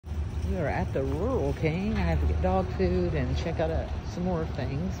We are at the Rural King. I have to get dog food and check out some more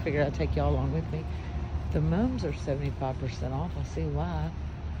things. Figured I'd take y'all along with me. The mums are 75% off. I see why.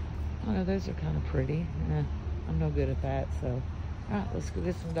 Oh no, those are kind of pretty. I'm no good at that, so. All right, let's go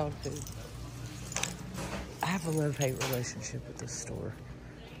get some dog food. I have a love-hate relationship with this store.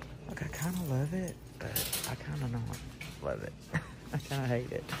 Like, I kind of love it, but I kind of not love it. I kind of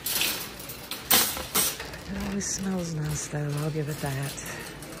hate it. It always smells nice, though. I'll give it that.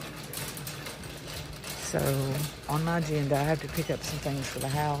 So, on my agenda, I have to pick up some things for the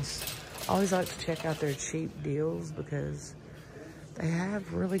house. I always like to check out their cheap deals because they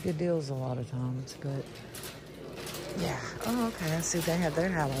have really good deals a lot of times, but yeah. Oh, okay, I see they have their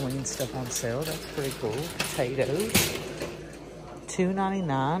Halloween stuff on sale. That's pretty cool. Potatoes,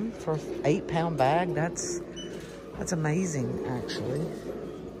 $2.99 for an 8-pound bag. That's amazing, actually.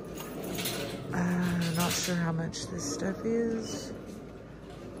 Not sure how much this stuff is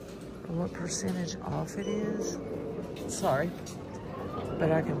or what percentage off it is. Sorry.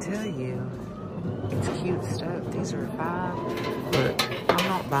 But I can tell you, it's cute stuff. These are $5, but I'm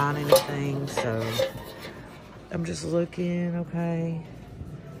not buying anything, so I'm just looking, okay.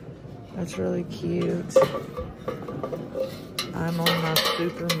 That's really cute. I'm on my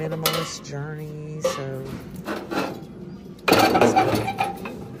super minimalist journey, so.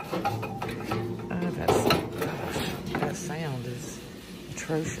 That sound is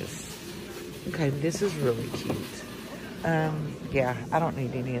atrocious. Okay, this is really cute. Yeah, I don't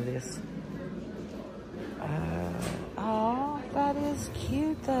need any of this. Oh, that is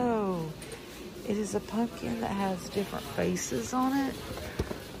cute though. It is a pumpkin that has different faces on it.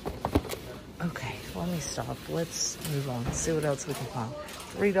 Okay, let me stop. Let's move on. Let's see what else we can find.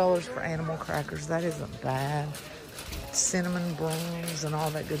 $3 for animal crackers. That isn't bad. Cinnamon brooms and all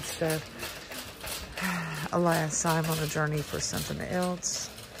that good stuff. Alas, I'm on a journey for something else.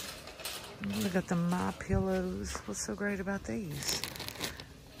 Look at the My Pillows. What's so great about these?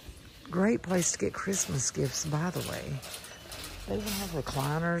 Great place to get Christmas gifts, by the way. They even have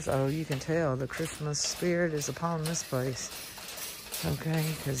recliners. Oh, you can tell the Christmas spirit is upon this place. Okay,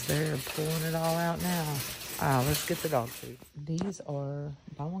 because they're pulling it all out now. Let's get the dog food. These are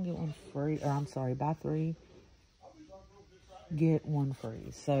buy one, get one free. Or I'm sorry, buy 3, get 1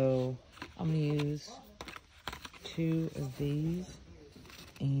 free. So I'm going to use 2 of these.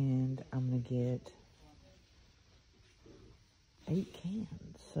 And I'm going to get 8 cans.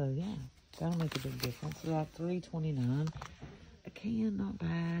 So, yeah, that'll make a big difference. About $3.29 a can, not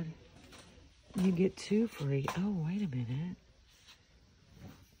bad. You get 2 free. Oh, wait a minute.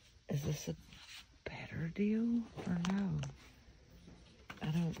 Is this a better deal or no?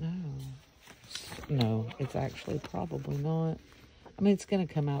 I don't know. No, it's actually probably not. I mean, it's going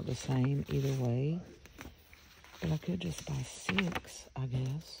to come out the same either way. But I could just buy 6, I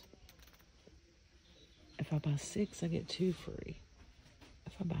guess. If I buy 6, I get 2 free.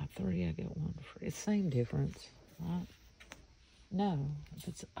 If I buy 3, I get 1 free. It's the same difference, right? No, if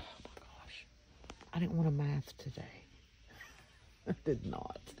it's, oh my gosh. I didn't want to math today. I did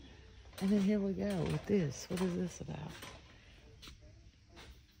not. And then here we go with this. What is this about?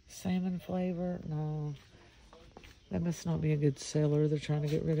 Salmon flavor? No. That must not be a good seller. They're trying to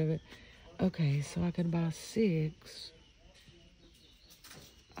get rid of it. Okay, so I can buy 6.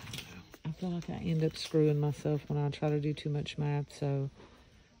 I don't know. I feel like I end up screwing myself when I try to do too much math, so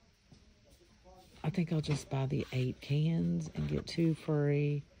I think I'll just buy the 8 cans and get 2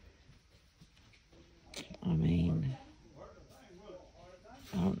 free. I mean,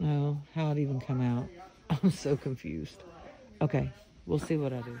 I don't know how it even come out. I'm so confused. Okay, we'll see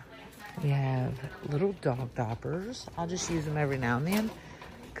what I do. We have little dog diapers. I'll just use them every now and then,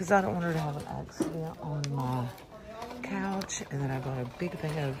 because I don't want her to have an accident on my couch. And then I got a big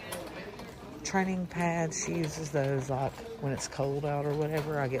thing of training pads. She uses those like when it's cold out or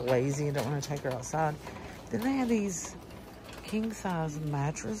whatever. I get lazy and don't want to take her outside. Then they have these king-size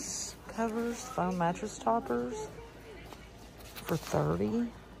mattress covers, foam mattress toppers for $30.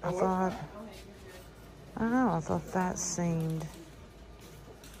 I thought, I don't know, I thought that seemed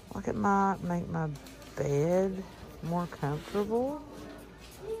like it might make my bed more comfortable.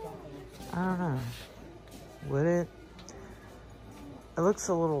 I don't know. Would it? It looks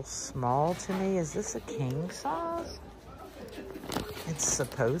a little small to me. Is this a king size? It's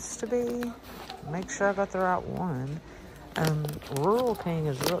supposed to be. Make sure I got the right one. Rural King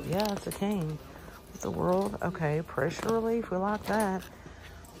is real. Yeah, it's a king. With the world. Okay, pressure relief. We like that.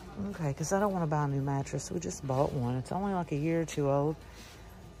 Okay, because I don't want to buy a new mattress. We just bought one. It's only like a year or 2 old.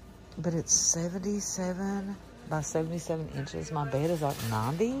 But it's 77 by 77 inches. My bed is like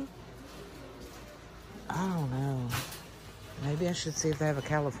 90. I don't know. Maybe I should see if they have a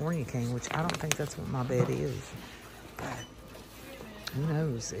California king, which I don't think that's what my bed is. But who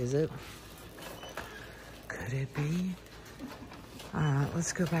knows? Is it? Could it be? All right,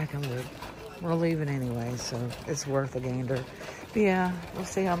 let's go back and look. We're leaving anyway, so it's worth a gander. But yeah, we'll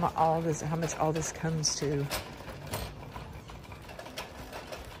see how much all this comes to.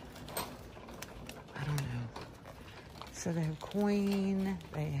 I don't know. So they have queen.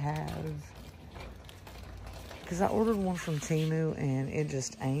 They have, because I ordered one from Temu and it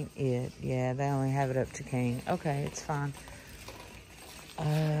just ain't it. Yeah, they only have it up to king. Okay, it's fine.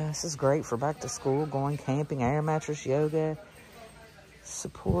 This is great for back to school, going camping, air mattress, yoga,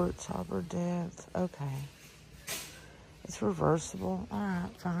 support, topper depth. Okay. It's reversible. All right,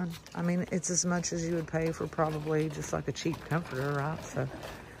 fine. I mean, it's as much as you would pay for probably just like a cheap comforter, right? So,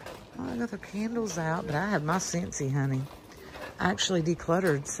 well, I got the candles out, but I have my Scentsy, honey. I actually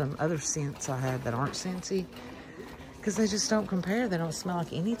decluttered some other scents I had that aren't Scentsy because they just don't compare. They don't smell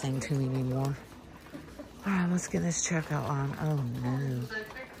like anything to me anymore. All right, let's get this checkout line. Oh, no.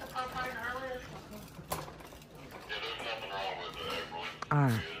 All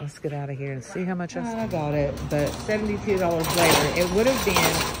right, let's get out of here and see how much I got it. But $72 later, it would have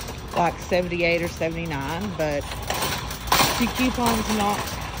been like $78 or $79, but two coupons knocked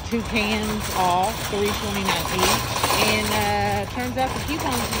 2 cans off, $3.29 each. And turns out the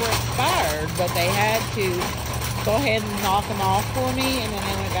coupons were expired, but they had to go ahead and knock them off for me, and then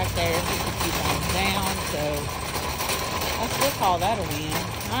they went back there and took the coupons down. So I still call that a win.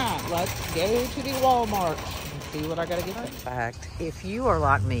 All right, let's go to the Walmart. See what I gotta get. In fact, if you are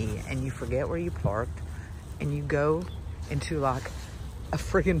like me and you forget where you parked and you go into like a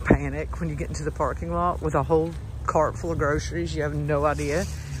friggin' panic when you get into the parking lot with a whole cart full of groceries, you have no idea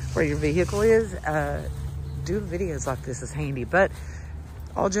where your vehicle is, doing videos like this is handy. But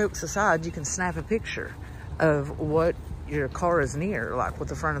all jokes aside, you can snap a picture of what your car is near, like with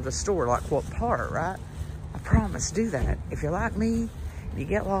the front of the store, like what part, right? I promise, do that. If you're like me, you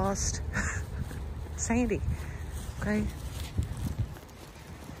get lost, it's handy. Okay,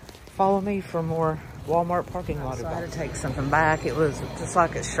 follow me for more Walmart parking lot. So I had to take something back. It was just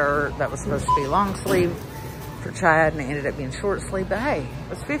like a shirt that was supposed to be long sleeve for Chad, and it ended up being short sleeve. But hey, it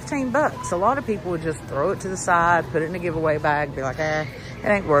was 15 bucks. A lot of people would just throw it to the side, put it in a giveaway bag, be like, it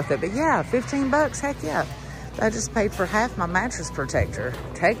ain't worth it. But yeah, 15 bucks, heck yeah. I just paid for half my mattress protector,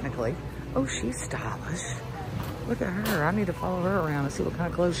 technically. Oh, she's stylish. Look at her. I need to follow her around and see what kind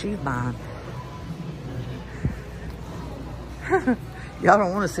of clothes she's buying. Y'all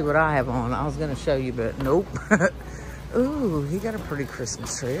don't want to see what I have on. I was going to show you, but nope. Ooh, he got a pretty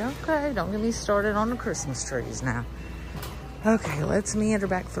Christmas tree. Okay, don't get me started on the Christmas trees now. Okay, let's meander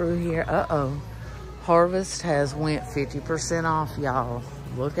back through here. Uh-oh. Harvest has went 50% off, y'all.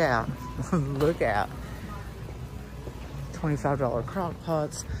 Look out. Look out. $25 crock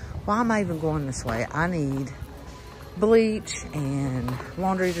pots. Why am I even going this way? I need bleach and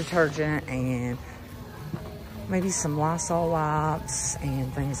laundry detergent and maybe some Lysol wipes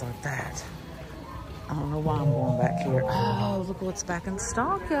and things like that. I don't know why I'm going back here. Oh, look what's back in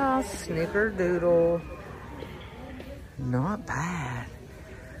stock, y'all. Snickerdoodle. Not bad.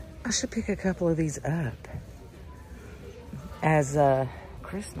 I should pick a couple of these up as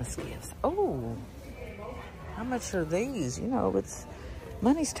Christmas gifts. Oh, how much are these? You know, it's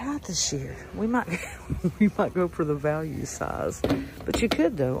money's tight this year. We might go for the value size, but you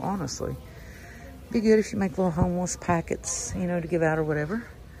could though, honestly. Be good if you make little homeless packets, you know, to give out or whatever.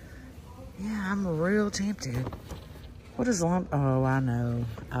 Yeah, I'm real tempted. What is lump? Oh, I know.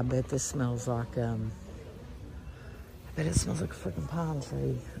 I bet this smells like, I bet it smells like a freaking palm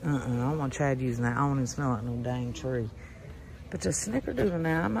tree. I don't want Chad using that. I don't even smell like no dang tree. But the Snickerdoodle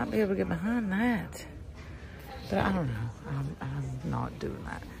now, I might be able to get behind that. But I don't know. I'm not doing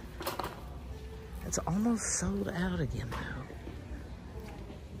that. It's almost sold out again, though.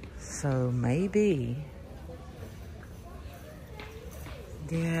 So maybe,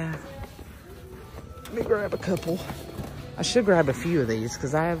 yeah, let me grab a couple. I should grab a few of these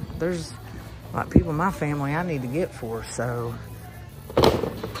because there's like people in my family I need to get for, so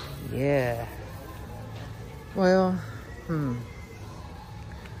yeah. Well,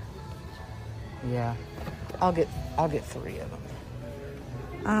 yeah, I'll get 3 of them.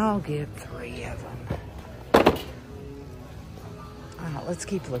 I'll get 3 of them. All right, let's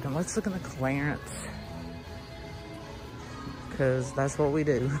keep looking. Let's look in the clearance, because that's what we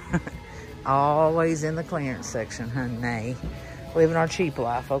do. Always in the clearance section, honey. Living our cheap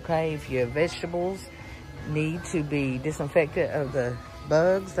life, okay? If your vegetables need to be disinfected of the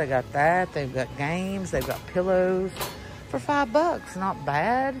bugs, they got that. They've got games. They've got pillows for $5. Not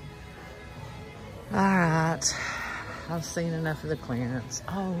bad. All right. I've seen enough of the clearance.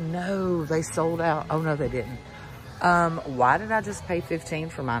 Oh no, they sold out. Oh no, they didn't. Why did I just pay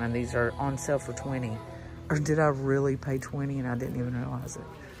 $15 for mine and these are on sale for $20? Or did I really pay $20 and I didn't even realize it?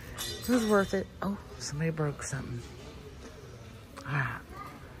 It was worth it. Oh, somebody broke something. All right.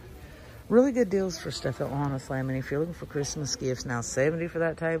 Really good deals for stuff, honestly. I mean, if you're looking for Christmas gifts, now $70 for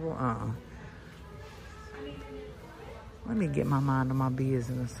that table, Let me get my mind on my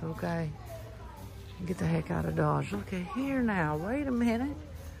business, okay? Get the heck out of Dodge. Look at here now. Wait a minute.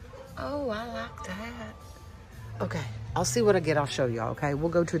 Oh, I like that. Okay, I'll see what I get. I'll show y'all, okay? We'll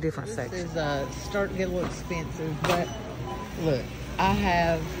go to a different section. This is starting to get a little expensive, but look, I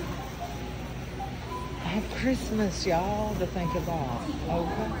have Christmas, y'all, to think about,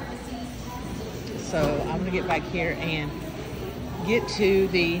 okay? So I'm gonna get back here and get to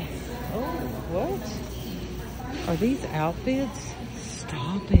the, oh, what? Are these outfits?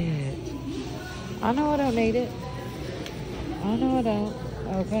 Stop it. I know I don't need it. I know I don't,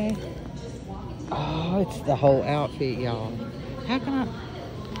 okay? Oh, it's the whole outfit, y'all. How can I,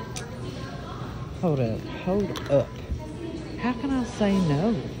 hold up. How can I say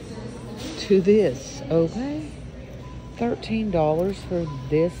no to this, okay? $13 for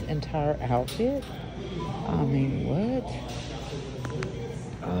this entire outfit? I mean, what?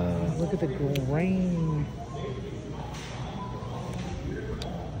 Oh, look at the green.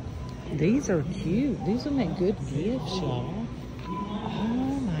 These are cute. These will make good gifts, y'all.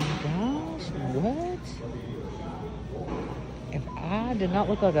 Oh my gosh, what? If I did not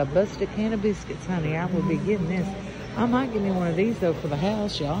look like a busted can of biscuits, honey, I would be getting this. I might get me one of these, though, for the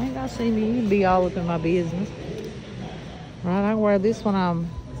house. Y'all ain't got to see me be all up in my business. Right, I wear this when I'm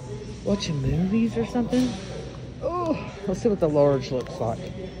watching movies or something. Oh, let's see what the large looks like.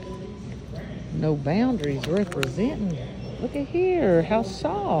 No boundaries representing. Look at here, how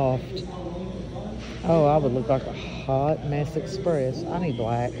soft. Oh, I would look like a hot mess express. I need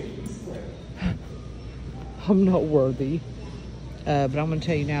black. I'm not worthy. But I'm going to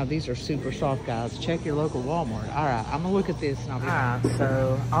tell you now, these are super soft, guys. Check your local Walmart. All right, I'm going to look at this and I'll be back. All right,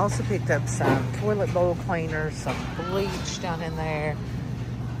 so I also picked up some toilet bowl cleaners, some bleach down in there.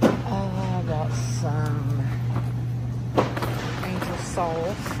 I got some Angel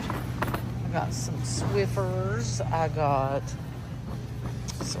Soft. I got some Swiffers. I got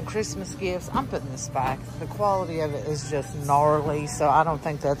some Christmas gifts. I'm putting this back. The quality of it is just gnarly, so I don't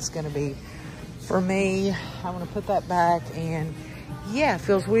think that's going to be for me. I'm going to put that back, and yeah, it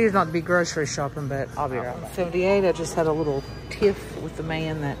feels weird not to be grocery shopping, but I'll be right back. 78, I just had a little tiff with the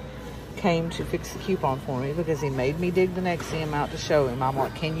man that came to fix the coupon for me because he made me dig the Nexium out to show him. I'm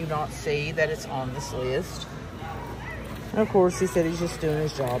like, can you not see that it's on this list? And of course, he said he's just doing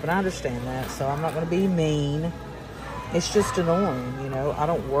his job, and I understand that, so I'm not going to be mean. It's just annoying, you know. I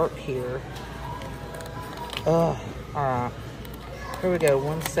don't work here. Ugh. All right. Here we go,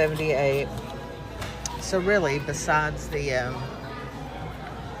 178. So really, besides the,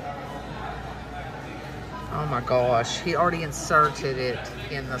 oh my gosh, he already inserted it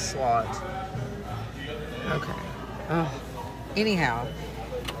in the slot. Okay. Oh. Anyhow,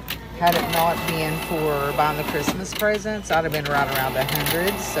 had it not been for buying the Christmas presents, I'd have been right around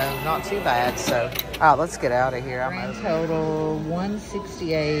 100, so not too bad. So, all right, let's get out of here. Grand total,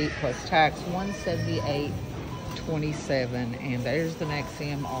 168 plus tax, 178.27, and there's the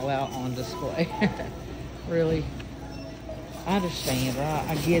Nexium all out on display. Really, I understand, right?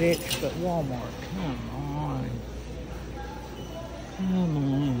 I get it, but Walmart, come on.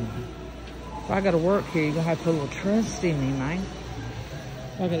 If I got to work here, you're going to have to put a little trust in me, man.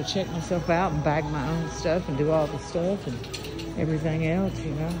 I got to check myself out and bag my own stuff and do all the stuff and everything else,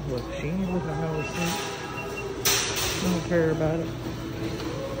 you know. Look, she ain't looking at no receipt. I don't care about it.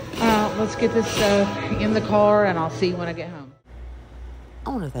 Let's get this stuff in the car, and I'll see you when I get home. I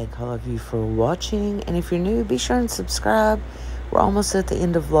want to thank all of you for watching, and if you're new, be sure and subscribe. We're almost at the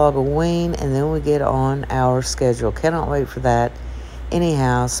end of Vlogoween, and then we get on our schedule. Cannot wait for that.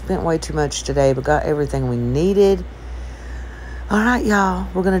 Anyhow, spent way too much today, but got everything we needed. All right, y'all,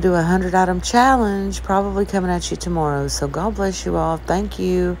 we're going to do a 100-item challenge, probably coming at you tomorrow. So God bless you all. Thank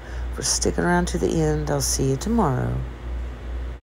you for sticking around to the end. I'll see you tomorrow.